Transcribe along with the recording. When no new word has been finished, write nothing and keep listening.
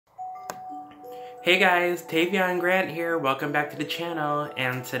Hey guys, Taveion Grant here. Welcome back to the channel,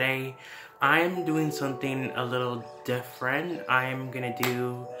 and today I'm doing something a little different. I'm gonna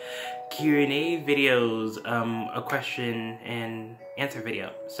do Q&A videos, a question and answer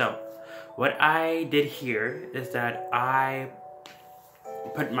video. So what I did here is that I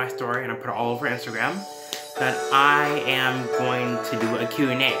put my story and I put it all over Instagram that I am going to do a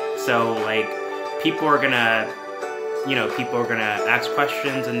Q&A. So like people are gonna ask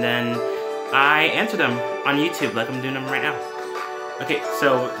questions and then I answer them on YouTube like I'm doing them right now. Okay,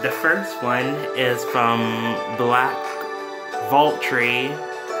 so the first one is from Black Vault Tree.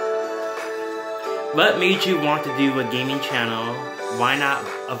 What made you want to do a gaming channel? Why not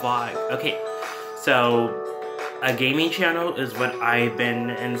a vlog? Okay, so a gaming channel is what I've been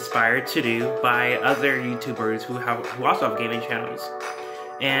inspired to do by other YouTubers who also have gaming channels.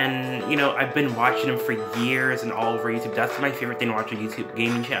 And you know, I've been watching them for years and all over YouTube. That's my favorite thing to watch on YouTube,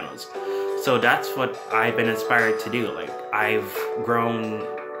 gaming channels. So that's what I've been inspired to do. Like, I've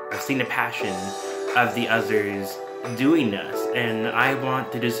seen the passion of the others doing this, and I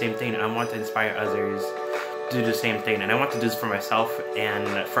want to do the same thing. I want to inspire others to do the same thing, and I want to do this for myself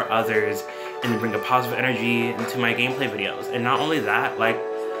and for others, and bring a positive energy into my gameplay videos. And not only that, like,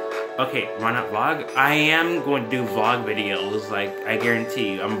 okay, why not vlog? I am going to do vlog videos, like, I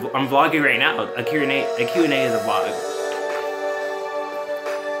guarantee you. I'm vlogging right now. A Q&A is a vlog.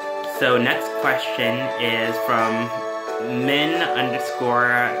 So next question is from min_mina_.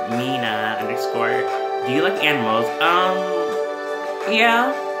 Do you like animals?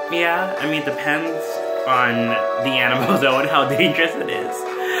 Yeah. I mean, it depends on the animal though and how dangerous it is.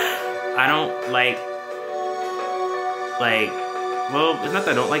 I don't well, it's not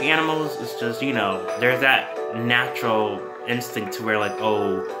that I don't like animals, it's just, you know, there's that natural instinct to where like,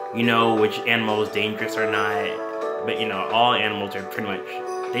 oh, you know which animal is dangerous or not. But you know, all animals are pretty much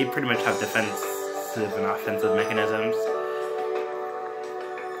have defensive and offensive mechanisms.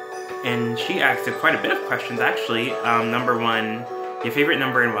 And she asked quite a bit of questions actually. Number one, your favorite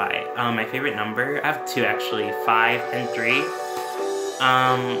number and why? My favorite number, I have two actually, 5 and 3.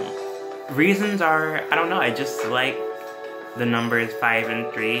 Reasons are, I don't know, I just like the numbers 5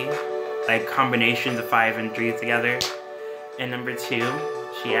 and 3, like combinations of 5 and 3 together. And number 2,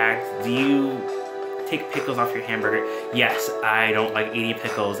 she asked, do you take pickles off your hamburger? Yes, I don't like eating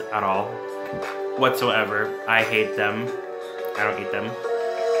pickles at all, whatsoever. I hate them. I don't eat them.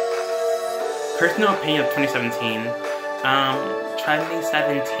 Personal opinion of 2017.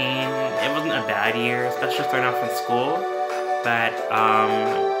 2017, it wasn't a bad year, especially starting off in school. But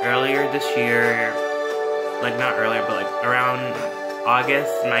earlier this year, like not earlier, but like around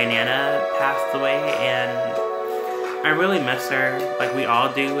August, my Nana passed away, and I really miss her, like we all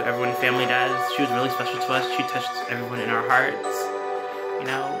do, everyone in the family does. She was really special to us. She touched everyone in our hearts, you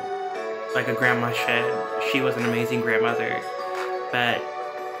know, like a grandma should. She was an amazing grandmother, but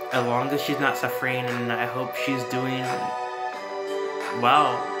as long as she's not suffering, and I hope she's doing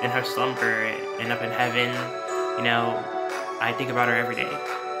well in her slumber and up in heaven, you know, I think about her every day.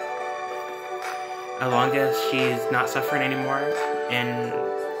 As long as she's not suffering anymore, and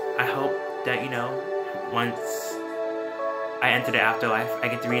I hope that, you know, once I enter the afterlife, I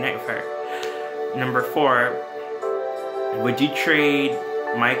get to reunite with her. Number 4, would you trade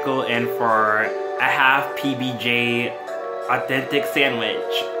Michael in for a half PBJ authentic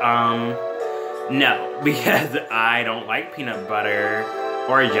sandwich? No, because I don't like peanut butter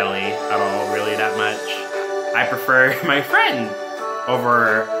or jelly at all, really that much. I prefer my friend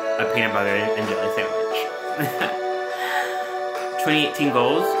over a peanut butter and jelly sandwich. 2018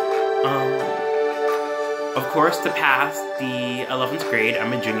 goals. Of course, to pass the 11th grade.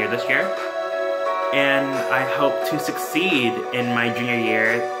 I'm a junior this year, and I hope to succeed in my junior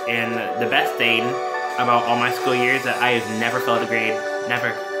year. And the best thing about all my school years that I have never failed a grade.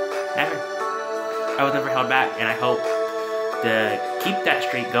 Never. I was never held back, and I hope to keep that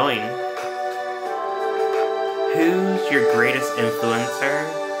streak going. Who's your greatest influencer?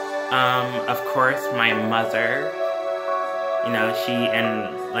 Of course, my mother. You know, she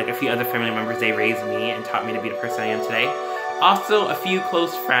and like a few other family members, they raised me and taught me to be the person I am today. Also, a few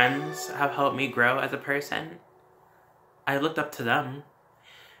close friends have helped me grow as a person. I looked up to them.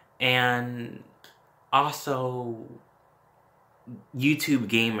 And also, YouTube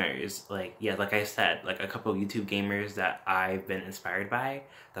gamers, like I said, like a couple of YouTube gamers that I've been inspired by.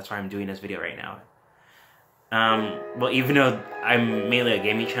 That's why I'm doing this video right now. Well, even though I'm mainly a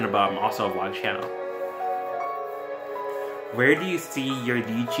gaming channel, but I'm also a vlog channel. Where do you see your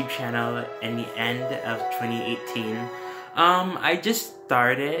YouTube channel in the end of 2018? I just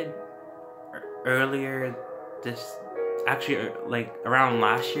started earlier this actually, like, around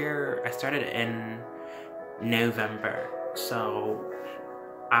last year. I started in November. So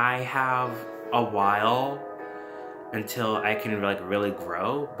I have a while until I can, like, really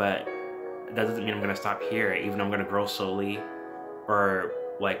grow, but that doesn't mean I'm gonna stop here. Even though I'm gonna grow slowly, or,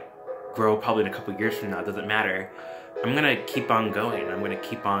 like, grow probably in a couple years from now, it doesn't matter. I'm gonna keep on going. I'm gonna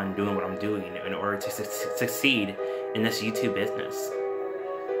keep on doing what I'm doing in order to succeed in this YouTube business.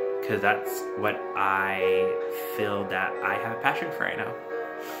 Because that's what I feel that I have a passion for right now.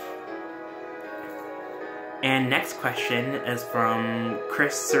 And next question is from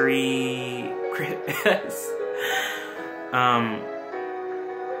Chris.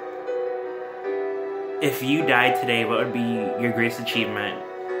 If you died today, what would be your greatest achievement?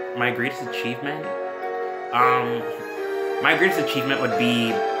 My greatest achievement? My greatest achievement would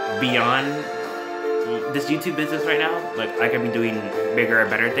be beyond this YouTube business right now. Like, I could be doing bigger or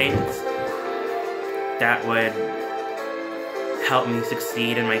better things that would help me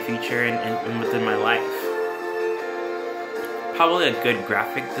succeed in my future and within my life. Probably a good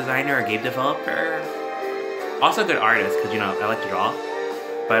graphic designer or game developer. Also a good artist, because, you know, I like to draw.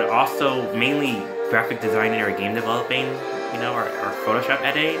 But also mainly graphic designing or game developing, you know, or Photoshop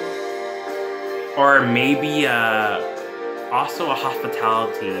editing. Or maybe also a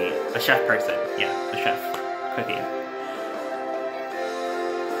hospitality, a chef person. Yeah, a chef, cooking.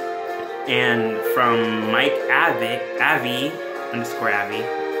 And from Mike Avi,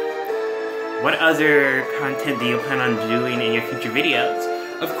 what other content do you plan on doing in your future videos?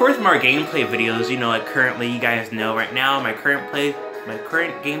 Of course, more gameplay videos. You know, like currently, you guys know right now my current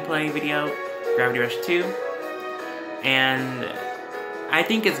gameplay video, Gravity Rush 2, and I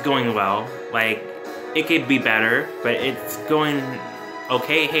think it's going well. Like, it could be better, but it's going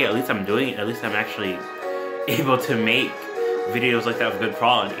okay. Hey, at least I'm doing it. At least I'm actually able to make videos like that with good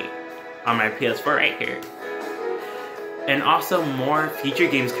quality on my PS4 right here. And also more future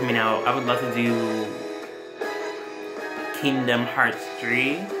games coming out. I would love to do Kingdom Hearts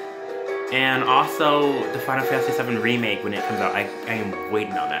 3. And also the Final Fantasy VII Remake when it comes out. I am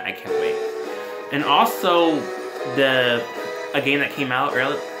waiting on that. I can't wait. And also a game that came out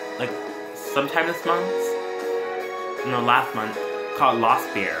early, like sometime this month. No, last month, called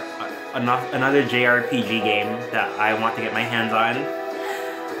Lost Beer. Another JRPG game that I want to get my hands on.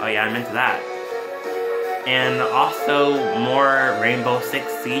 Oh yeah, I'm into that. And also more Rainbow Six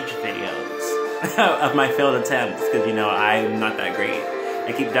Siege videos of my failed attempts, because, you know, I'm not that great.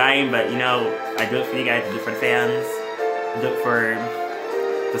 I keep dying, but, you know, I do it for you guys, I do it for the fans, I do it for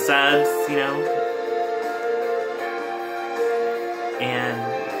the subs, you know. And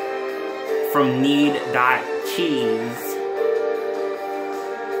from Need.Cheese,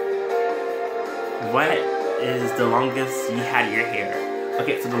 what is the longest you had your hair?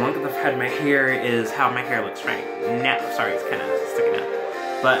 Okay, so the longest I've had my hair is how my hair looks right now. Sorry, it's kind of sticking out.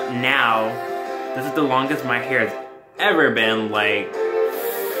 But now, this is the longest my hair has ever been. Like,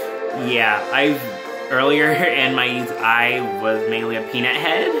 yeah, earlier in my youth, I was mainly a peanut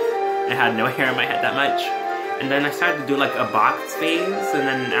head. I had no hair on my head that much. And then I started to do like a box phase, and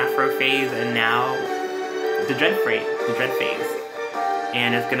then an afro phase, and now the dread phase.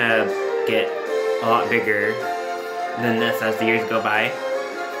 And it's gonna get a lot bigger than this as the years go by.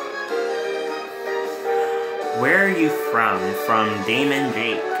 Where are you from? From Damon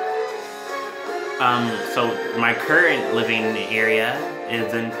Jake. So my current living area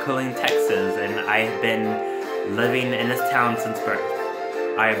is in Killeen, Texas, and I've been living in this town since birth.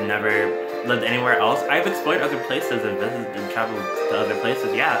 I've never lived anywhere else. I've explored other places and visited and traveled to other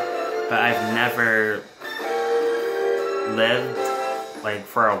places, yeah, but I've never lived, like,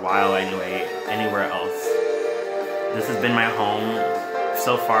 for a while anyway, anywhere else. This has been my home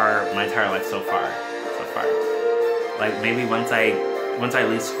so far, my entire life so far. Like, maybe once I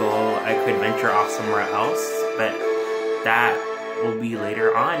leave school, I could venture off somewhere else, but that will be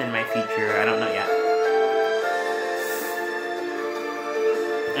later on in my future. I don't know yet.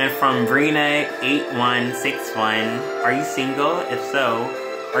 And from Brina8161, are you single? If so,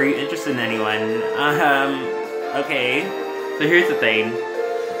 are you interested in anyone? Okay. So here's the thing.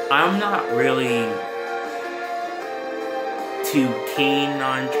 I'm not really too keen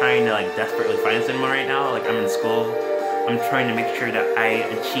on trying to, like, desperately find someone right now. Like, I'm in school. I'm trying to make sure that I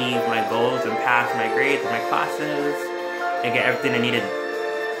achieve my goals and pass my grades and my classes and get everything I needed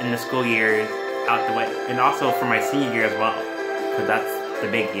in the school year out the way. And also for my senior year as well, because that's the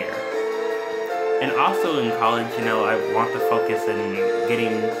big year. And also in college, you know, I want to focus in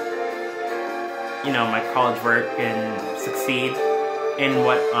getting, you know, my college work and succeed in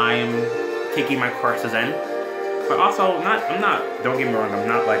what I'm taking my courses in. But also, don't get me wrong, I'm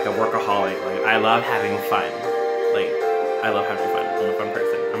not like a workaholic. Like, I love having fun. Like, I love having fun. I'm a fun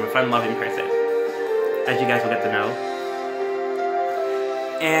person. I'm a fun-loving person, as you guys will get to know.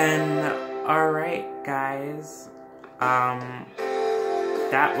 And alright, guys.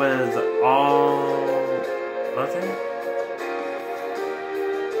 That was all. Was it?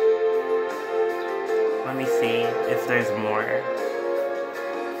 Let me see if there's more.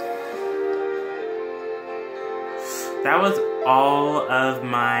 That was all of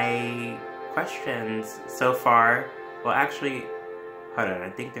my questions so far. Well, actually, hold on. I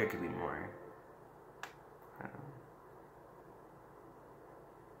think there could be more.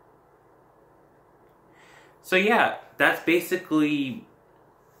 So yeah, that's basically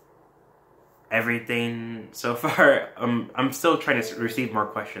everything so far. I'm still trying to receive more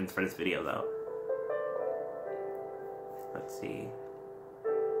questions for this video though. Let's see.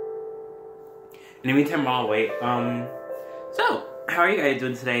 In the meantime, I'll wait. So, how are you guys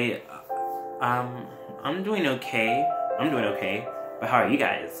doing today? I'm doing okay. But how are you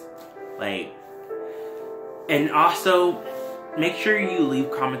guys? Like, and also, make sure you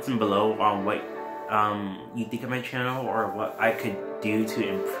leave comments in below on what you think of my channel or what I could do to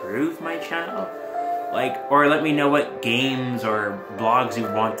improve my channel. Like, or let me know what games or blogs you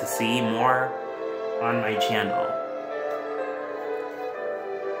want to see more on my channel.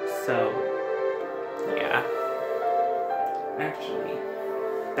 So, yeah. Actually,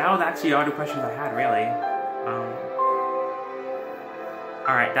 that was actually all the questions I had, really.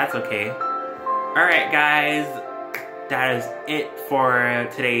 Alright, that's okay. Alright, guys. That is it for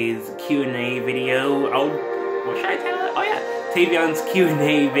today's Q&A video. Oh, what should I tell it? Oh yeah, Taveion's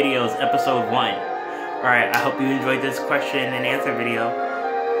Q&A videos, episode 1. Alright, I hope you enjoyed this question and answer video.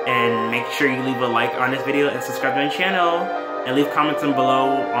 And make sure you leave a like on this video and subscribe to my channel. And leave comments down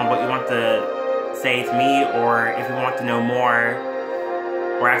below on what you want to say to me, or if you want to know more,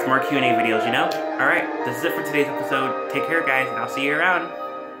 or ask more Q&A videos, you know? Alright, this is it for today's episode. Take care, guys, and I'll see you around.